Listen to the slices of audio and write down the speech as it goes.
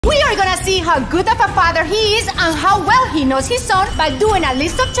how good of a father he is and how well he knows his son by doing a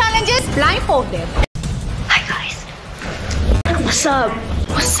list of challenges blindfolded. Hi guys. What's up?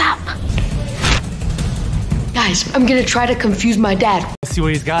 What's up? Guys, I'm gonna try to confuse my dad. Let's see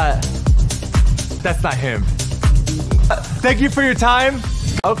what he's got. That's not him. Thank you for your time.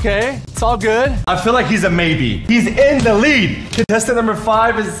 Okay, it's all good. I feel like he's a maybe. He's in the lead. Contestant number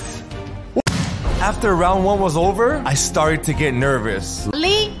 5 is... After round 1 was over, I started to get nervous.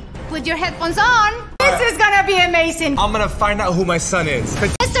 Lee, put your headphones on. This is gonna be amazing. I'm gonna find out who my son is.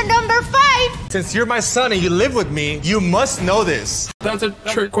 Contestant number 5. Since you're my son and you live with me, you must know this. That's a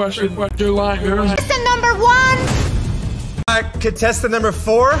trick question. You're lying, girl. Contestant number 1. Contestant number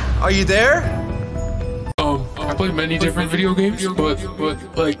 4, are you there? I play many different video games, but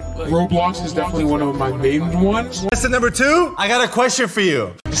like Roblox is definitely one of my main ones. Contestant number 2, I got a question for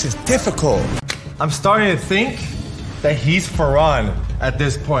you. This is difficult. I'm starting to think that he's Farhan at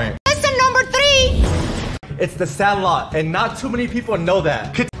this point. Contestant number 3. It's the Sandlot, and not too many people know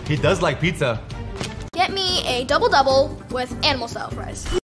that. He does like pizza. Get me a double-double with animal-style fries.